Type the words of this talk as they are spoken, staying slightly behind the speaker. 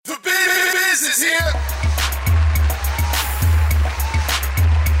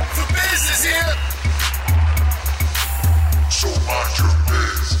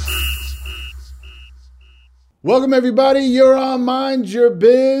Welcome, everybody. You're on Mind Your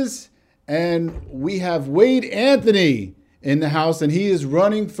Biz. And we have Wade Anthony in the house, and he is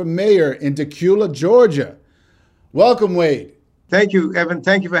running for mayor in Dacula, Georgia. Welcome, Wade. Thank you, Evan.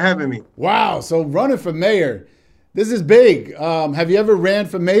 Thank you for having me. Wow. So running for mayor, this is big. Have you ever ran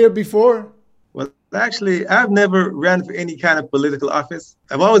for mayor before? Well, actually, I've never ran for any kind of political office.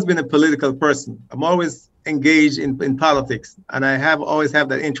 I've always been a political person. I'm always engaged in politics, and I have always have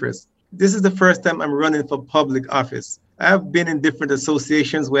that interest. This is the first time I'm running for public office. I've been in different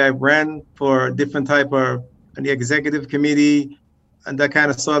associations where I've ran for different type of the executive committee and that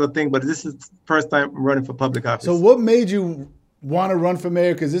kind of sort of thing, but this is the first time I'm running for public office. So what made you want to run for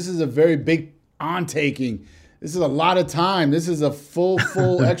mayor? Because this is a very big undertaking. This is a lot of time. This is a full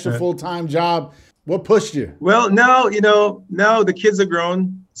extra full-time job. What pushed you? Well, now the kids are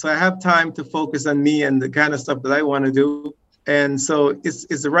grown, so I have time to focus on me and the kind of stuff that I want to do. And so it's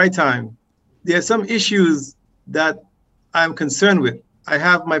the right time. There are some issues that I'm concerned with. I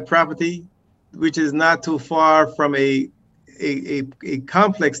have my property, which is not too far from a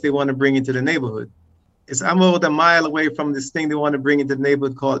complex they want to bring into the neighborhood. I'm about a mile away from this thing they want to bring into the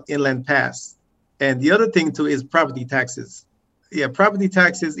neighborhood called Inland Pass. And the other thing too is property taxes. Yeah, property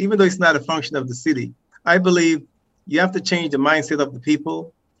taxes, even though it's not a function of the city, I believe you have to change the mindset of the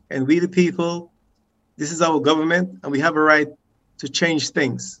people. And we the people, this is our government, and we have a right to change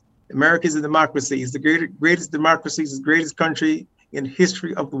things. America is a democracy. It's the greatest democracy. It's the greatest country in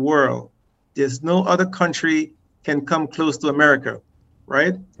history of the world. There's no other country can come close to America,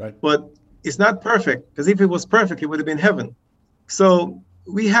 right? Right. But it's not perfect, because if it was perfect, it would have been heaven. So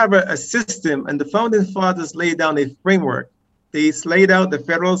we have a system, and the founding fathers laid down a framework. They laid out the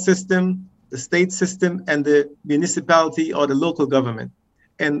federal system, the state system, and the municipality or the local government.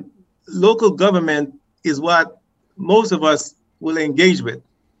 And local government is what most of us will engage with.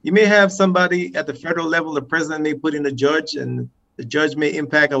 You may have somebody at the federal level, the president may put in a judge, and the judge may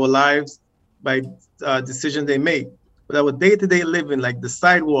impact our lives by decisions they make. But our day-to-day living, like the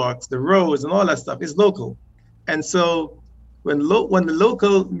sidewalks, the roads, and all that stuff, is local. And so when the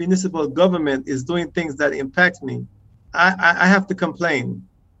local municipal government is doing things that impact me, I have to complain,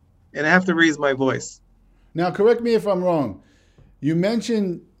 and I have to raise my voice. Now, correct me if I'm wrong. You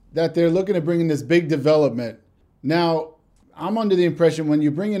mentioned that they're looking to bring in this big development. Now, I'm under the impression when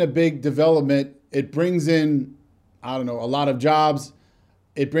you bring in a big development, it brings in, a lot of jobs.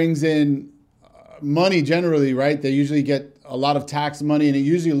 It brings in money generally, right? They usually get a lot of tax money, and it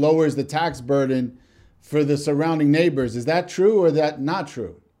usually lowers the tax burden for the surrounding neighbors. Is that true or is that not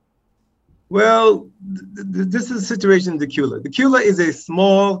true? Well, this is a situation in Dacula. Dacula is a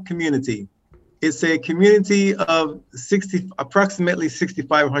small community. It's a community of approximately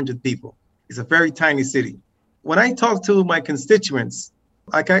 6,500 people. It's a very tiny city. When I talk to my constituents,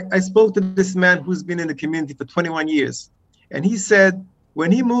 I spoke to this man who's been in the community for 21 years. And he said,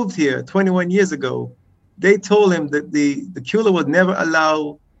 when he moved here 21 years ago, they told him that the Dacula would never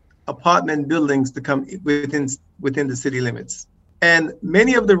allow apartment buildings to come within the city limits. And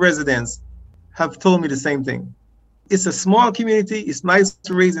many of the residents have told me the same thing. It's a small community. It's nice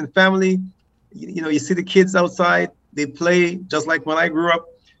to raise in family. You see the kids outside. They play just like when I grew up.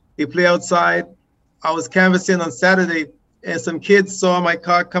 They play outside. I was canvassing on Saturday, and some kids saw my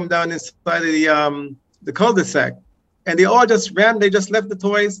car come down inside of the cul-de-sac. And they all just ran. They just left the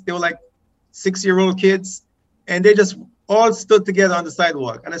toys. They were like 6-year-old kids. And they just all stood together on the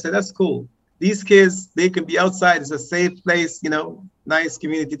sidewalk. And I said, that's cool. These kids, they can be outside. It's a safe place, nice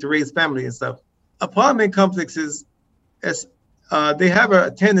community to raise family and stuff. Apartment complexes, they have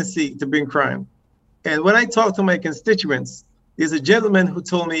a tendency to bring crime. And when I talk to my constituents, there's a gentleman who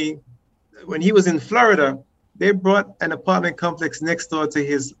told me when he was in Florida, they brought an apartment complex next door to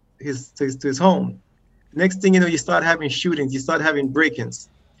his home. Next thing you know, you start having shootings, you start having break-ins.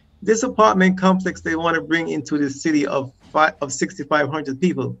 This apartment complex they want to bring into the city of 6,500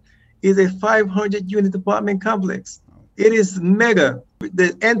 people is a 500-unit apartment complex. It is mega.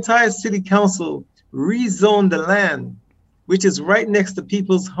 The entire city council rezoned the land, which is right next to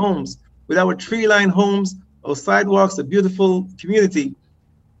people's homes, with our tree-lined homes, our sidewalks, a beautiful community.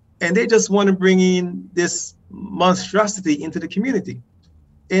 And they just want to bring in this monstrosity into the community.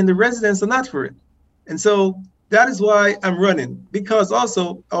 And the residents are not for it. And so that is why I'm running, because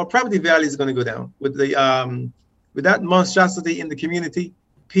also our property value is going to go down with that monstrosity in the community.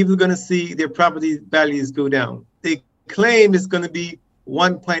 People are going to see their property values go down. They claim it's going to be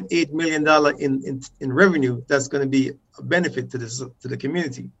 $1.8 million in revenue. That's going to be a benefit to the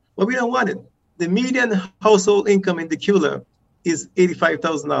community. But we don't want it. The median household income in Dacula is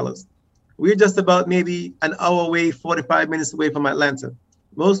 $85,000. We're just about maybe an hour away, 45 minutes away from Atlanta.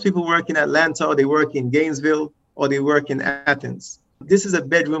 Most people work in Atlanta, or they work in Gainesville, or they work in Athens. This is a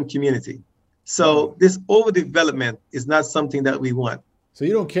bedroom community. So this overdevelopment is not something that we want. So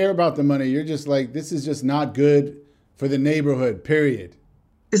you don't care about the money. You're just like, this is just not good for the neighborhood, period.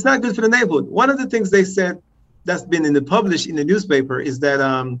 It's not good for the neighborhood. One of the things they said that's been in the published in the newspaper is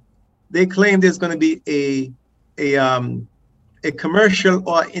that they claim there's going to be a commercial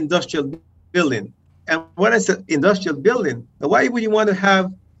or industrial building. And when I said industrial building, now why would you want to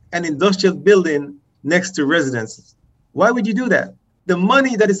have an industrial building next to residences? Why would you do that? The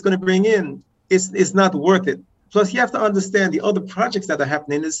money that it's going to bring in is not worth it. Plus, you have to understand the other projects that are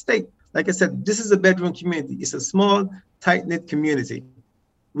happening in the state. Like I said, this is a bedroom community. It's a small, tight-knit community.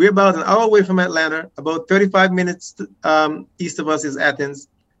 We're about an hour away from Atlanta. About 35 minutes east of us is Athens,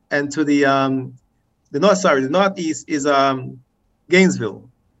 and to the northeast is Gainesville.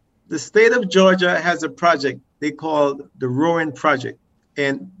 The state of Georgia has a project they call the Rowan Project,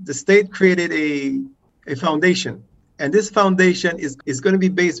 and the state created a foundation. And this foundation is going to be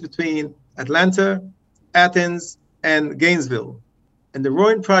based between Atlanta, Athens, and Gainesville. And the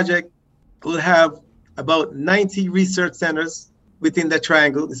Rowan Project will have about 90 research centers within that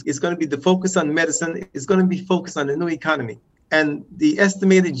triangle. It's going to be the focus on medicine. It's going to be focused on the new economy. And the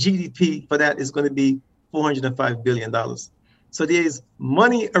estimated GDP for that is going to be $405 billion. So there's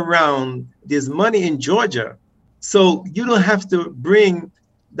money around, there's money in Georgia. So you don't have to bring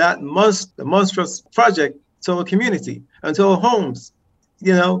that monstrous project to our community and to our homes.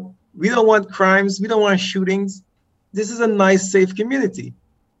 You know, we don't want crimes. We don't want shootings. This is a nice, safe community.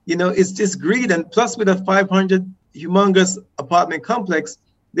 You know, it's just greed. And plus with a 500 humongous apartment complex,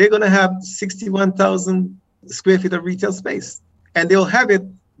 they're going to have 61,000 square feet of retail space. And they'll have it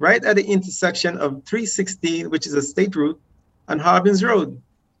right at the intersection of 316, which is a state route, and Harbins Road,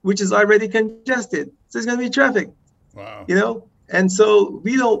 which is already congested. So there's going to be traffic. Wow. You know, and so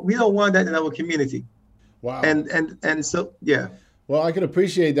we don't want that in our community. Wow. And so, yeah. Well, I could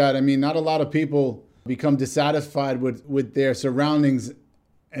appreciate that. I mean, not a lot of people become dissatisfied with their surroundings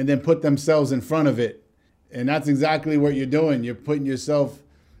and then put themselves in front of it. And that's exactly what you're doing. You're putting yourself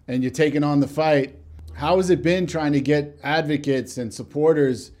and you're taking on the fight. How has it been trying to get advocates and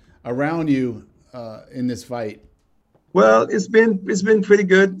supporters around you in this fight? Well, it's been pretty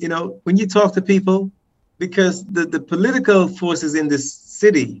good. You know, when you talk to people, because the political forces in this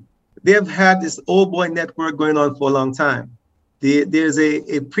city, they have had this old boy network going on for a long time. There's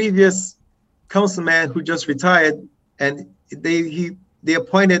a previous councilman who just retired, and they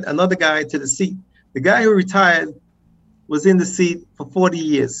appointed another guy to the seat. The guy who retired was in the seat for 40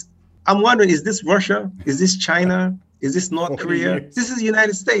 years. I'm wondering, is this Russia? Is this China? Is this North Korea? Years. This is the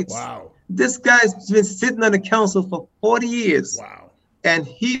United States. Wow. This guy's been sitting on the council for 40 years. Wow. And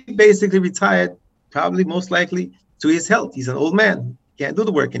he basically retired, probably most likely to his health. He's an old man. Can't do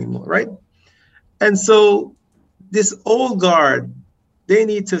the work anymore, right? And so this old guard, they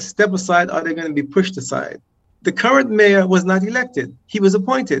need to step aside or they're going to be pushed aside. The current mayor was not elected. He was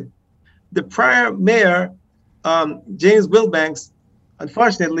appointed. The prior mayor, James Wilbanks,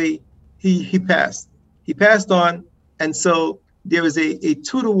 unfortunately, he passed. He passed on. And so there was a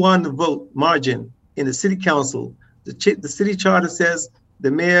 2-to-1 vote margin in the city council. The city charter says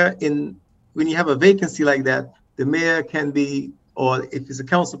the mayor, when you have a vacancy like that, the mayor can be, or if it's a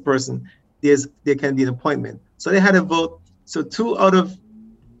council person, there can be an appointment. So they had a vote. So 2 out of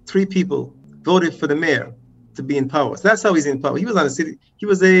 3 people voted for the mayor to be in power. So that's how he's in power. He was on he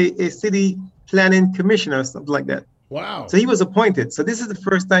was a city planning commissioner or something like that. Wow. So he was appointed. So this is the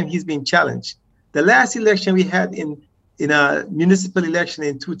first time he's been challenged. The last election we had in a municipal election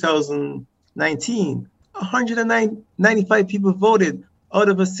in 2019, 195 people voted out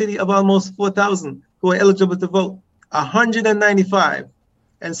of a city of almost 4,000 who were eligible to vote. 195.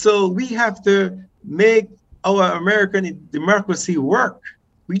 And so we have to make our American democracy work.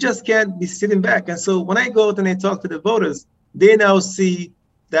 We just can't be sitting back. And so when I go out and I talk to the voters, they now see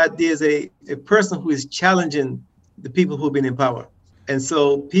that there's a person who is challenging the people who've been in power. And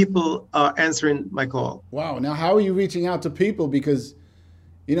so people are answering my call. Wow. Now, how are you reaching out to people? Because,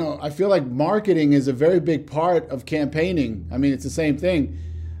 you know, I feel like marketing is a very big part of campaigning. I mean, it's the same thing.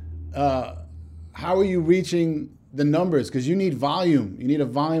 How are you reaching the numbers? Because you need volume. You need a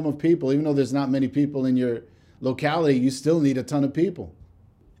volume of people. Even though there's not many people in your locality, you still need a ton of people.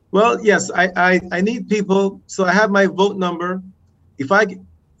 Well, yes, I need people. So I have my vote number.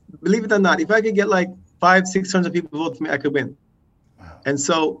 Believe it or not, if I could get like 500-600 people to vote for me, I could win. Wow. And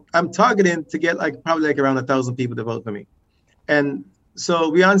so I'm targeting to get probably around 1,000 people to vote for me. And so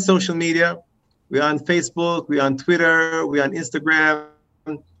we're on social media. We're on Facebook. We're on Twitter. We're on Instagram.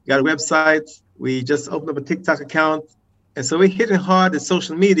 We got a website. We just opened up a TikTok account. And so we're hitting hard at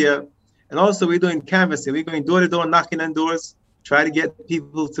social media. And also we're doing canvassing. We're going door to door, knocking on doors, try to get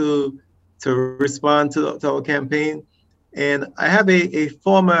people to respond to our campaign. And I have a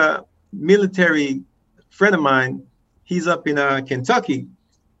former military friend of mine. He's up in Kentucky.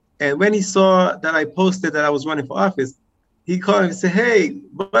 And when he saw that I posted that I was running for office, he called me and said, "Hey,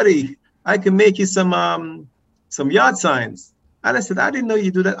 buddy, I can make you some yard signs." And I said, "I didn't know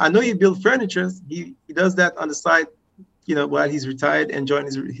you do that. I know you build furniture." He does that on the side, while he's retired, enjoying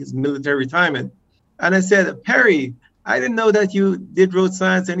his military retirement. And I said, "Perry, I didn't know that you did road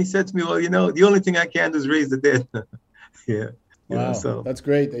signs." And he said to me, "Well, the only thing I can do is raise the dead." Yeah. Wow. So that's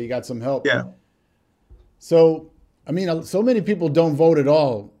great that you got some help. Yeah. So, I mean, so many people don't vote at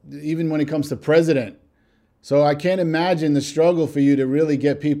all, even when it comes to president. So I can't imagine the struggle for you to really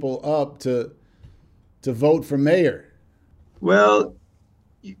get people up to vote for mayor. Well,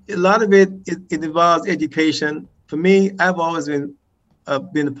 a lot of it involves education. For me, I've always been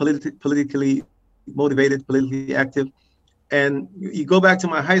politically motivated, politically active. And you go back to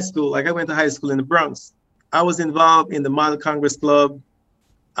my high school, like I went to high school in the Bronx. I was involved in the Model Congress Club.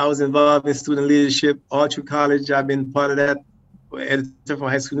 I was involved in student leadership all through college. I've been part of that, editor for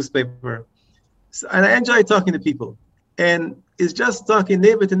my high school newspaper. So, and I enjoy talking to people. And it's just talking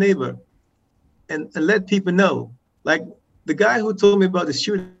neighbor to neighbor and let people know. Like the guy who told me about the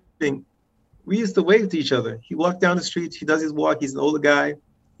shooting, we used to wave to each other. He walked down the street, he does his walk, he's an older guy.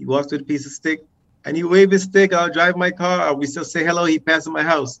 He walks with a piece of stick and he waved his stick. I'll drive my car, or we still say hello, he passes my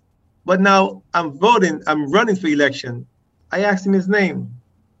house. But now I'm running for election. I asked him his name.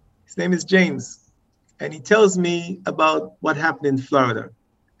 His name is James. And he tells me about what happened in Florida.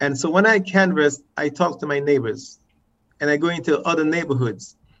 And so when I canvass, I talk to my neighbors and I go into other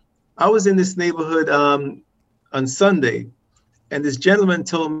neighborhoods. I was in this neighborhood on Sunday, and this gentleman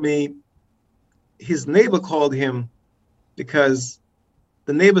told me his neighbor called him because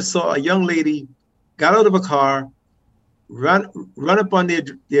the neighbor saw a young lady got out of a car, run up on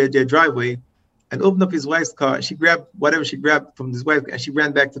their driveway and opened up his wife's car. She grabbed whatever she grabbed from his wife and she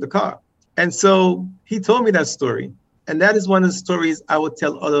ran back to the car. And so he told me that story. And that is one of the stories I would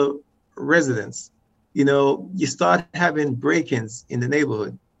tell other residents. You start having break-ins in the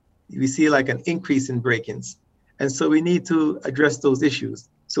neighborhood. We see like an increase in break-ins. And so we need to address those issues.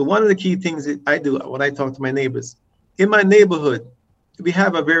 So one of the key things that I do when I talk to my neighbors, in my neighborhood, we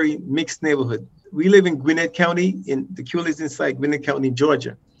have a very mixed neighborhood. We live in Gwinnett County, Dacula is inside Gwinnett County,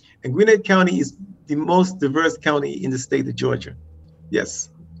 Georgia. And Gwinnett County is the most diverse county in the state of Georgia. Yes.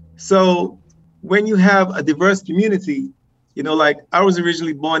 So when you have a diverse community, like I was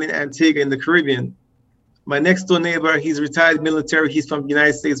originally born in Antigua in the Caribbean. My next door neighbor, he's retired military. He's from the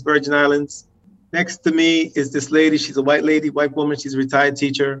United States Virgin Islands. Next to me is this lady. She's a white woman. She's a retired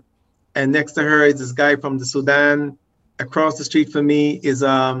teacher. And next to her is this guy from the Sudan. Across the street from me is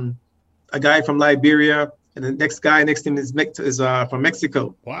a guy from Liberia. And the next guy next to him is from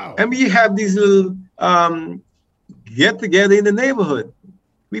Mexico. Wow. And we have these little get together in the neighborhood.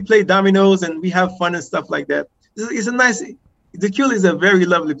 We play dominoes and we have fun and stuff like that. It's a nice, Dacula is a very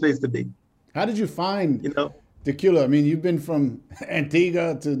lovely place to be. How did you find Dacula? I mean, you've been from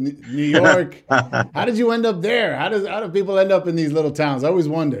Antigua to New York. How did you end up there? How do people end up in these little towns? I always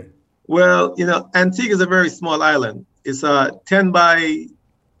wonder. Well, Antigua is a very small island. It's 10 by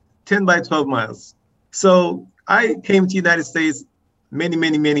 12 miles. So I came to the United States many,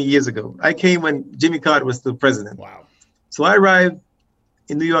 many, many years ago. I came when Jimmy Carter was still president. Wow. So I arrived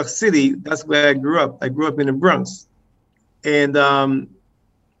in New York City. That's where I grew up. I grew up in the Bronx. And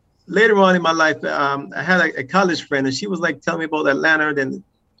later on in my life, I had a college friend, and she was like telling me about Atlanta. Then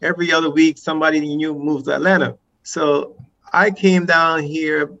every other week, somebody you knew moved to Atlanta. So I came down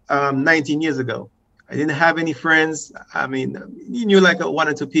here 19 years ago. I didn't have any friends. I mean, you knew like one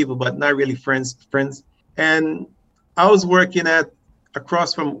or two people, but not really friends. And I was working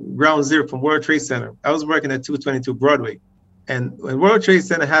across from Ground Zero, from World Trade Center. I was working at 222 Broadway. And when World Trade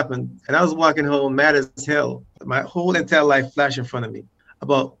Center happened, and I was walking home mad as hell, my whole entire life flashed in front of me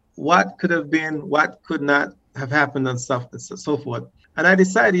about what could have been, what could not have happened and stuff and so forth. And I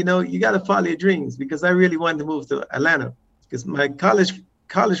decided, you got to follow your dreams, because I really wanted to move to Atlanta, because my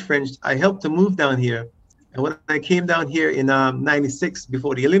college friends, I helped to move down here. And when I came down here in 96,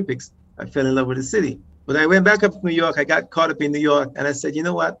 before the Olympics, I fell in love with the city. When I went back up to New York, I got caught up in New York, and I said, you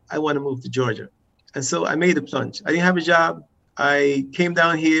know what? I want to move to Georgia. And so I made the plunge. I didn't have a job. I came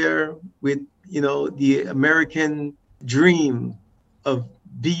down here with, the American dream of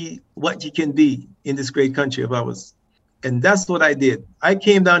be what you can be in this great country of ours. And that's what I did. I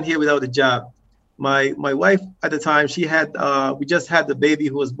came down here without a job. My wife at the time, she had, we just had the baby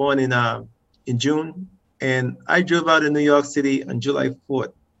who was born in June. And I drove out of New York City on July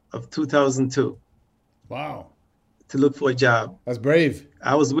 4th of 2002 Wow. to look for a job. That's brave.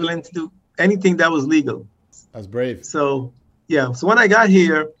 I was willing to do anything that was legal. That's brave. So, yeah. So when I got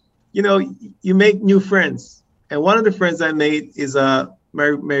here, you know, you make new friends. And one of the friends I made is my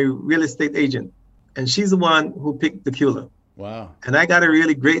real estate agent. And she's the one who picked Tequila. Wow. And I got a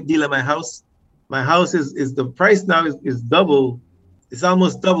really great deal at my house. My house is the price now is double. It's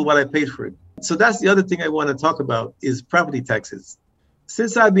almost double what I paid for it. So that's the other thing I want to talk about is property taxes.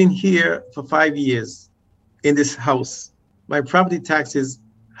 Since I've been here for 5 years in this house, my property taxes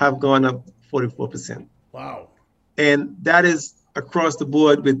have gone up 44%. Wow. And that is across the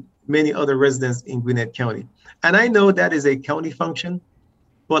board with many other residents in Gwinnett County. And I know that is a county function,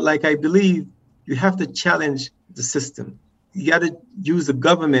 but like I believe you have to challenge the system. You got to use the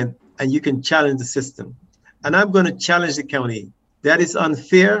government and you can challenge the system. And I'm going to challenge the county. That is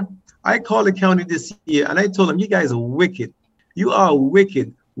unfair. I called the county this year and I told them, you guys are wicked. You are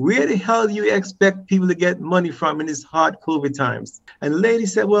wicked. Where the hell do you expect people to get money from in these hard COVID times? And the lady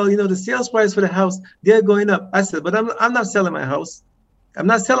said, well, you know, the sales price for the house, they're going up. I said, but I'm not selling my house. I'm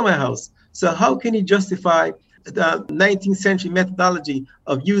not selling my house. So how can you justify the 19th century methodology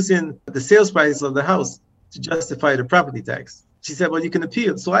of using the sales price of the house to justify the property tax? She said, well, you can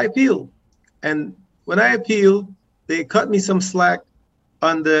appeal. So I appealed. And when I appealed, they cut me some slack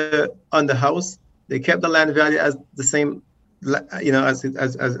on the house. They kept the land value as the same, you know, as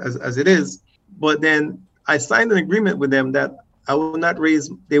it is. But then I signed an agreement with them that they will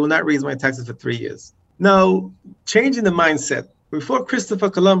not raise my taxes for 3 years. Now, changing the mindset. Before Christopher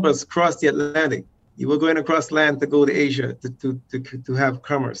Columbus crossed the Atlantic, you were going across land to go to Asia to have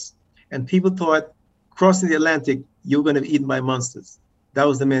commerce. And people thought crossing the Atlantic, you were going to be eaten by monsters. That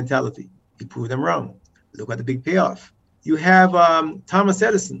was the mentality. You proved them wrong. Look at the big payoff. You have Thomas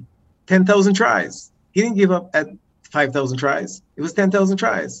Edison, 10,000 tries. He didn't give up at 5,000 tries. It was 10,000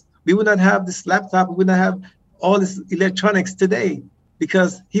 tries. We would not have this laptop. We would not have all this electronics today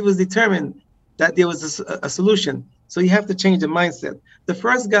because he was determined that there was a solution. So you have to change the mindset. The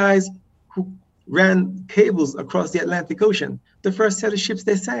first guys who ran cables across the Atlantic Ocean, the first set of ships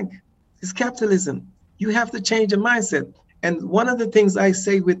they sank. It's capitalism. You have to change the mindset. And one of the things I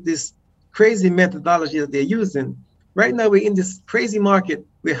say with this crazy methodology that they're using, right now we're in this crazy market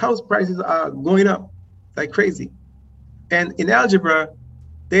where house prices are going up like crazy. And in algebra,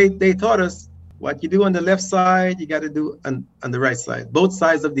 they taught us what you do on the left side, you got to do on the right side, both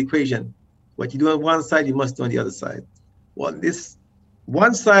sides of the equation. What you do on one side, you must do on the other side. Well, this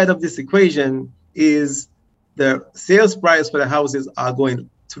one side of this equation is the sales price for the houses are going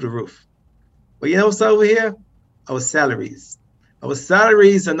to the roof. But you know what's over here? Our salaries. Our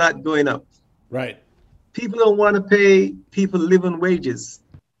salaries are not going up. Right. People don't want to pay people living wages.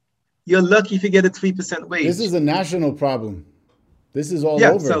 You're lucky if you get a 3% wage. This is a national problem. This is all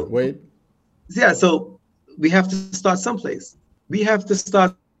over, so, Wade. Yeah, so we have to start someplace. We have to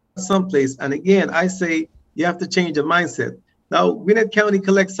start someplace. And again, I say you have to change the mindset. Now, Gwinnett County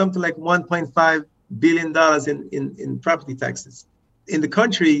collects something like $1.5 billion in property taxes. In the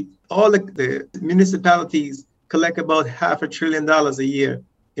country, all the municipalities collect about $500 billion a year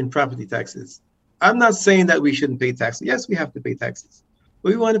in property taxes. I'm not saying that we shouldn't pay taxes. Yes, we have to pay taxes. But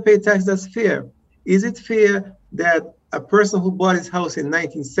we want to pay taxes that's fair. Is it fair that a person who bought his house in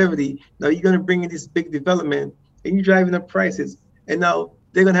 1970, now you're going to bring in this big development and you're driving up prices, and now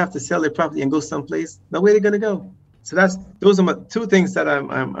they're going to have to sell their property and go someplace? Now, where are they going to go? So those are my two things that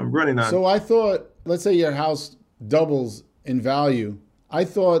I'm running on. So I thought, let's say your house doubles in value. I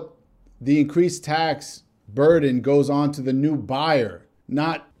thought the increased tax burden goes on to the new buyer,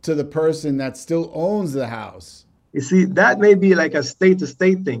 not to the person that still owns the house. You see, that may be like a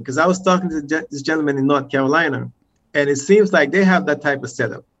state-to-state thing, because I was talking to this gentleman in North Carolina, and it seems like they have that type of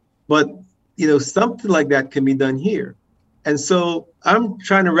setup. But, you know, something like that can be done here. And so I'm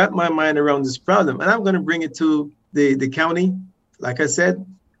trying to wrap my mind around this problem, and I'm going to bring it to the county. Like I said,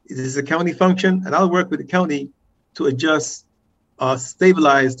 it is a county function, and I'll work with the county to adjust or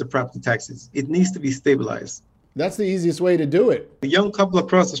stabilize the property taxes. It needs to be stabilized. That's the easiest way to do it. A young couple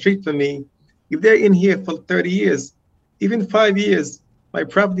across the street from me, if they're in here for 30 years, even 5 years, my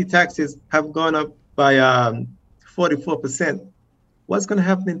property taxes have gone up by 44%. What's going to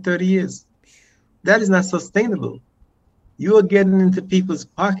happen in 30 years? That is not sustainable. You are getting into people's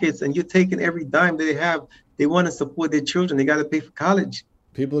pockets and you're taking every dime that they have. They want to support their children. They got to pay for college.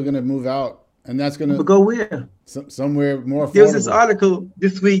 People are going to move out, and that's going to go where? Somewhere more affordable. There's this article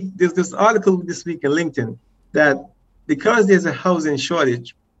this week. There's this article this week in LinkedIn that because there's a housing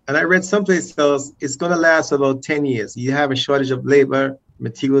shortage, and I read someplace else, it's going to last about 10 years. You have a shortage of labor,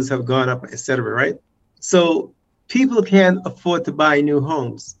 materials have gone up, etc. Right? So people can't afford to buy new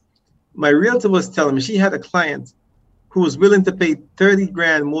homes. My realtor was telling me she had a client who was willing to pay 30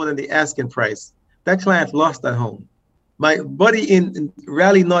 grand more than the asking price. That client lost that home. My buddy in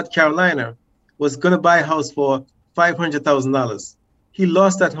Raleigh, North Carolina, was going to buy a house for $500,000. He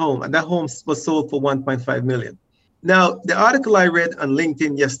lost that home, and that home was sold for 1.5 million. Now, the article I read on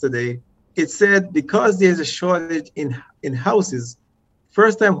LinkedIn yesterday, it said because there's a shortage in houses,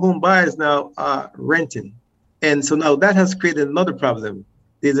 first-time home buyers now are renting. And so now that has created another problem.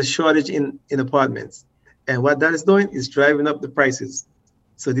 There's a shortage in apartments. And what that is doing is driving up the prices.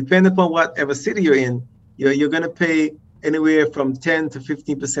 So depending upon whatever city you're in, you're going to pay anywhere from 10 to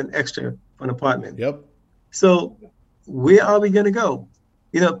 15% extra for an apartment. Yep. So where are we going to go?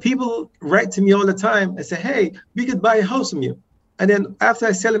 People write to me all the time and say, hey, we could buy a house from you. And then after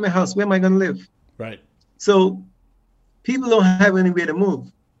I sell my house, where am I going to live? Right. So people don't have anywhere to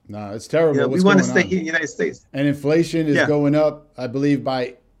move. No, it's terrible. We want to stay here in the United States. And inflation is going up, I believe,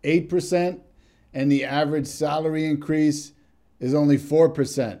 by 8%. And the average salary increase is only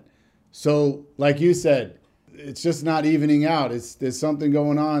 4%. So like you said, it's just not evening out. There's something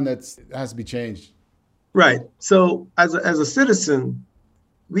going on that has to be changed. Right. So as a citizen,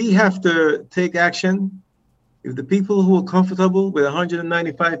 we have to take action. If the people who are comfortable with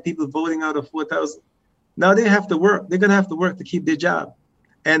 195 people voting out of 4,000, now they have to work. They're going to have to work to keep their job.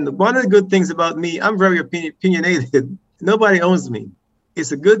 And one of the good things about me, I'm very opinionated. Nobody owns me.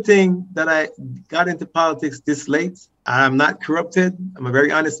 It's a good thing that I got into politics this late. I'm not corrupted. I'm a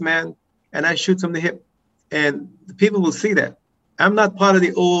very honest man, and I shoot from the hip. And the people will see that. I'm not part of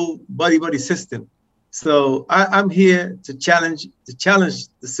the old buddy system. So I'm here to challenge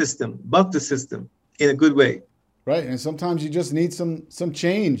the system, buck the system in a good way. Right, and sometimes you just need some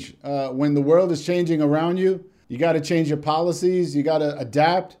change. When the world is changing around you, you got to change your policies. You got to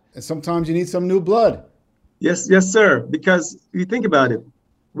adapt, and sometimes you need some new blood. Yes, sir. Because you think about it,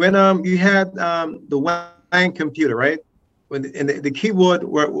 when you had the wine computer, right? When the keyboard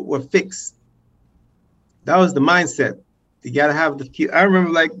were fixed, that was the mindset. You got to have the key. I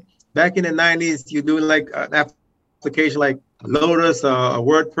remember like back in the 90s, you're doing like an application like Lotus or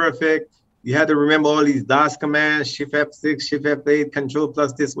WordPerfect. You had to remember all these DOS commands, Shift F6, Shift F8, Control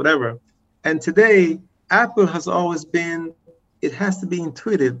plus this, whatever. And today, Apple has always been, it has to be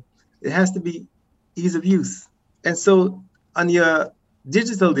intuitive. It has to be ease of use. And so on your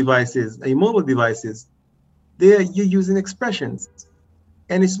digital devices, and your mobile devices, you're using expressions.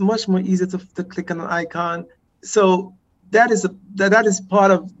 And it's much more easier to click on an icon. So that is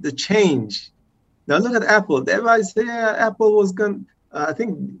part of the change. Now look at Apple. Everybody say, yeah, Apple was going, I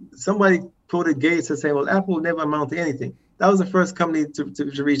think somebody quoted Gates as saying, well, Apple will never amount to anything. That was the first company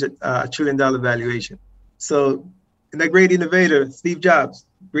to reach a $1 trillion valuation. So, and that great innovator, Steve Jobs,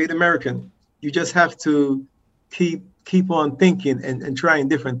 great American, you just have to keep on thinking and trying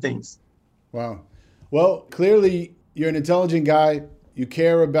different things. Wow. Well, clearly you're an intelligent guy. You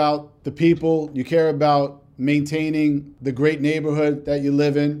care about the people. You care about maintaining the great neighborhood that you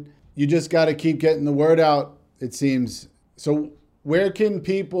live in. You just got to keep getting the word out, it seems. So where can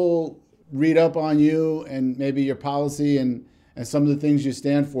people read up on you and maybe your policy and some of the things you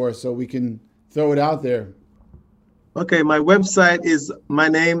stand for so we can throw it out there? Okay, my website is, my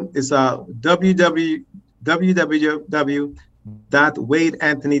name is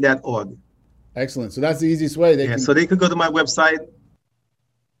www.wadeanthony.org. Excellent. So that's the easiest way. So they could go to my website.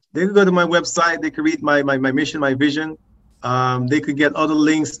 They could read my mission, my vision. They could get other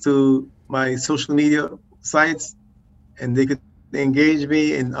links to my social media sites, and they could engage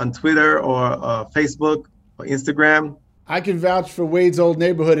me on Twitter or Facebook or Instagram. I can vouch for Wade's old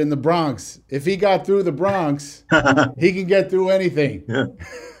neighborhood in the Bronx. If he got through the Bronx, he can get through anything. Yeah.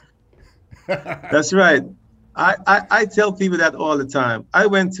 That's right. I tell people that all the time. I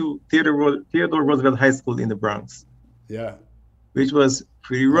went to Theodore Roosevelt High School in the Bronx. Yeah. Which was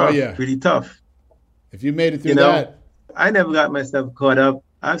pretty rough, pretty tough. If you made it through that. I never got myself caught up.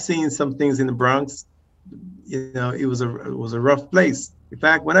 I've seen some things in the Bronx. It was a rough place. In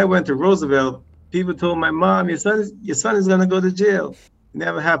fact, when I went to Roosevelt, people told my mom, your son is going to go to jail. It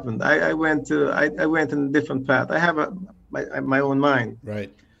never happened. I went in a different path. I have my own mind.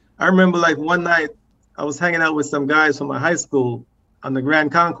 Right. I remember like one night I was hanging out with some guys from my high school on the Grand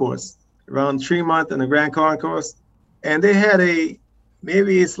Concourse, around Tremont and the Grand Concourse. And they had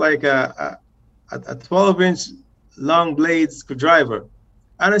maybe it's like a 12-inch long blade screwdriver.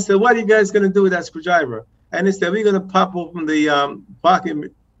 And I said, what are you guys going to do with that screwdriver? And they said, we're going to pop open the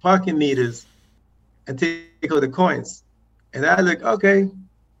parking meters and take out the coins. And I look, okay,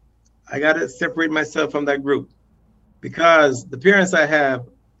 I got to separate myself from that group, because the parents I have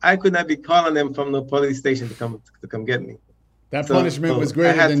I could not be calling them from the police station to come get me. That punishment was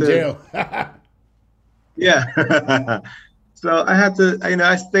greater than jail. Yeah. So I had to,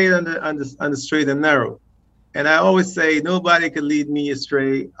 I stayed on the straight and narrow. And I always say nobody can lead me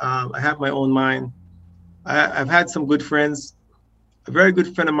astray. I have my own mind. I've had some good friends. A very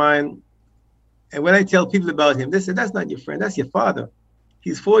good friend of mine. And when I tell people about him, they say, that's not your friend, that's your father.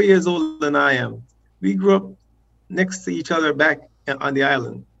 He's 4 years older than I am. We grew up next to each other back on the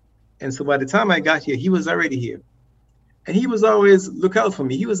island. And so by the time I got here, he was already here. And he was always look out for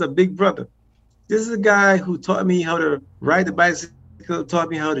me. He was a big brother. This is a guy who taught me how to ride a bicycle, taught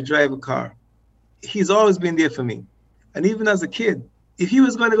me how to drive a car. He's always been there for me. And even as a kid, if he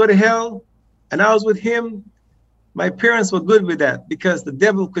was going to go to hell and I was with him, my parents were good with that because the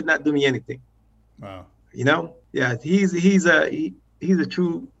devil could not do me anything. Wow. Yeah, he's a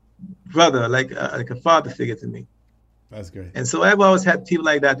true brother, like a father figure to me. That's great. And so I've always had people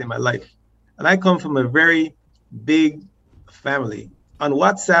like that in my life. And I come from a very big family. On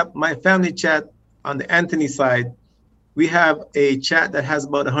WhatsApp, my family chat on the Anthony side, we have a chat that has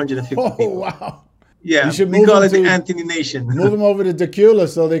about 150 people. Oh, wow. Yeah, we call it the Anthony Nation. Move them over to Tequila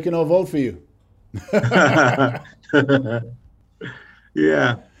so they can all vote for you.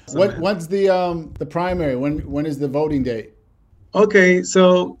 Yeah. When's the primary? When is the voting date? Okay,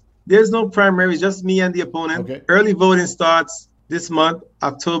 so there's no primary, just me and the opponent. Okay. Early voting starts this month,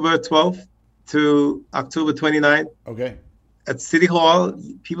 October 12th to October 29th. Okay. At City Hall,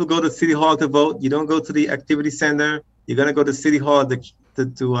 people go to City Hall to vote. You don't go to the activity center. You're gonna go to City Hall,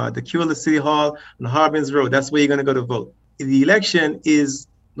 to Tequila City Hall on Harbins Road. That's where you're gonna go to vote. The election is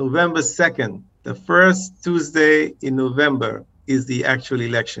November 2nd. The first Tuesday in November is the actual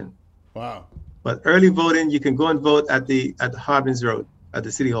election. Wow. But early voting, you can go and vote at Harbins Road, at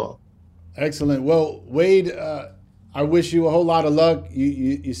the City Hall. Excellent. Well, Wade, I wish you a whole lot of luck.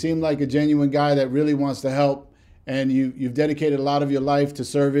 You seem like a genuine guy that really wants to help, and you've dedicated a lot of your life to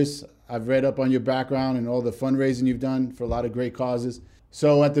service. I've read up on your background and all the fundraising you've done for a lot of great causes.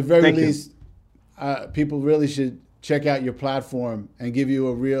 So at the very least, people really should check out your platform and give you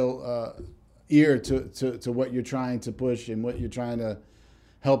a real ear to what you're trying to push and what you're trying to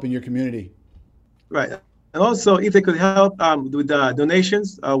help in your community. Right. And also, if they could help with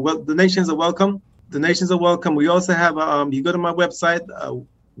donations, donations are welcome. Donations are welcome. We also have, you go to my website,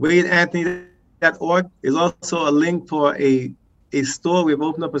 wadeanthony.org. There's also a link for a store. We've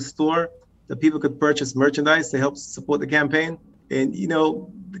opened up a store that people could purchase merchandise to help support the campaign. And,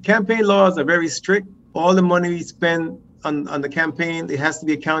 the campaign laws are very strict. All the money we spend on the campaign, it has to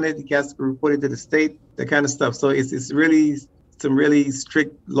be accounted. It has to be reported to the state, that kind of stuff. So it's really some really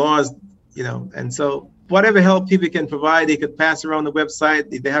strict laws, and so whatever help people can provide, they could pass around the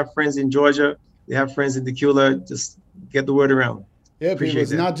website. If they have friends in Georgia, they have friends in Tequila, just get the word around. Yeah, people,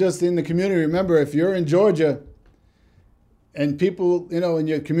 it's not just in the community. Remember, if you're in Georgia and people, in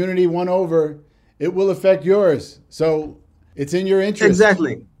your community won over, it will affect yours. So it's in your interest.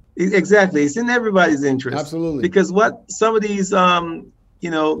 Exactly. It's in everybody's interest. Absolutely. Because what some of these,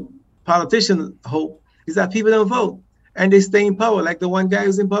 politicians hope is that people don't vote and they stay in power, like the one guy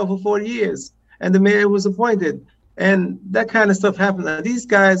who's in power for 40 years. And the mayor was appointed, and that kind of stuff happened. Now, these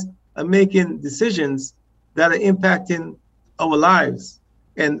guys are making decisions that are impacting our lives.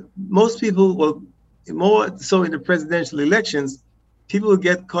 And most people will, more so in the presidential elections, people will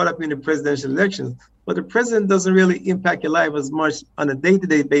get caught up in the presidential elections, but the president doesn't really impact your life as much on a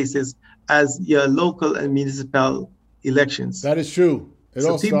day-to-day basis as your local and municipal elections. That is true. It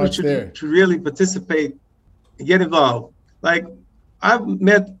all starts there. People should really participate and get involved. Like, I've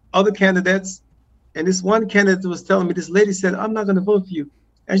met other candidates, and this one candidate was telling me, this lady said, I'm not going to vote for you.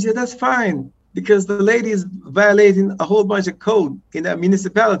 And she said, that's fine, because the lady is violating a whole bunch of code in that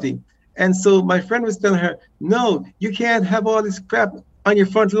municipality. And so my friend was telling her, no, you can't have all this crap on your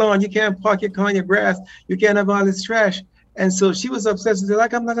front lawn. You can't park your car on your grass. You can't have all this trash. And so she was upset. She said,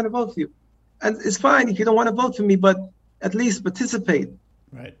 like, I'm not going to vote for you. And it's fine if you don't want to vote for me, but at least participate.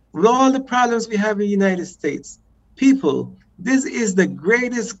 Right. With all the problems we have in the United States, people, this is the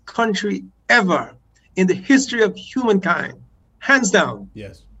greatest country ever in the history of humankind, hands down.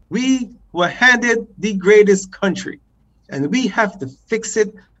 Yes. We were handed the greatest country, and we have to fix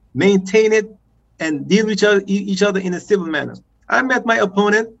it, maintain it, and deal with each other in a civil manner. I met my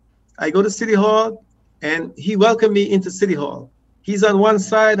opponent. I go to City Hall, and he welcomed me into City Hall. He's on one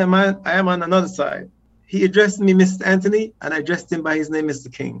side, and I am on another side. He addressed me, Mr. Anthony, and I addressed him by his name,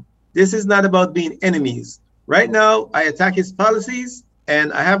 Mr. King. This is not about being enemies. Right now, I attack his policies,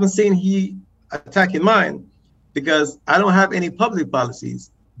 and I haven't seen he attacking mine because I don't have any public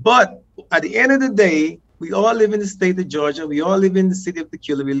policies. But at the end of the day, We all live in the state of Georgia. We all live in the city of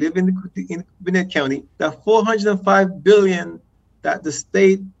Tequila. We live in Gwinnett County. That 405 billion that the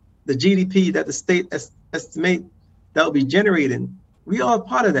state, the GDP that the state estimate that will be generating, we are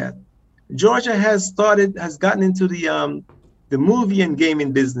part of that. Georgia has gotten into the movie and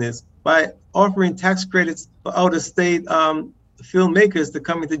gaming business by offering tax credits for out-of-state filmmakers to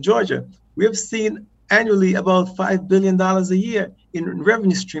come into Georgia. We have seen annually about $5 billion a year in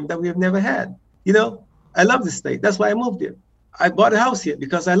revenue stream that we have never had. You know, I love this state. That's why I moved here. I bought a house here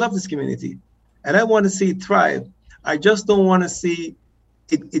because I love this community and I want to see it thrive. I just don't want to see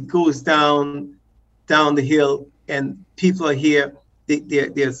it goes down the hill and people are here.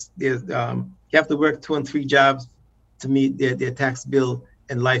 You have to work 2 and 3 jobs to meet their tax bill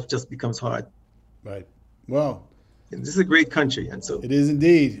and life just becomes hard. Right. Well, this is a great country. And so it is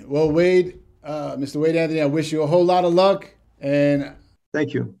indeed. Well, Wade, Mr. Wade Anthony, I wish you a whole lot of luck and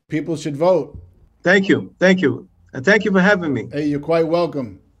thank you. People should vote. Thank you. Thank you. And thank you for having me. Hey, you're quite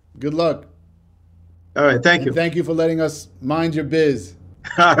welcome. Good luck. All right. Thank you. Thank you for letting us mind your biz.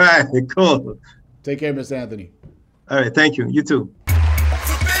 All right. Cool. Take care, Mr. Anthony. All right. Thank you. You too.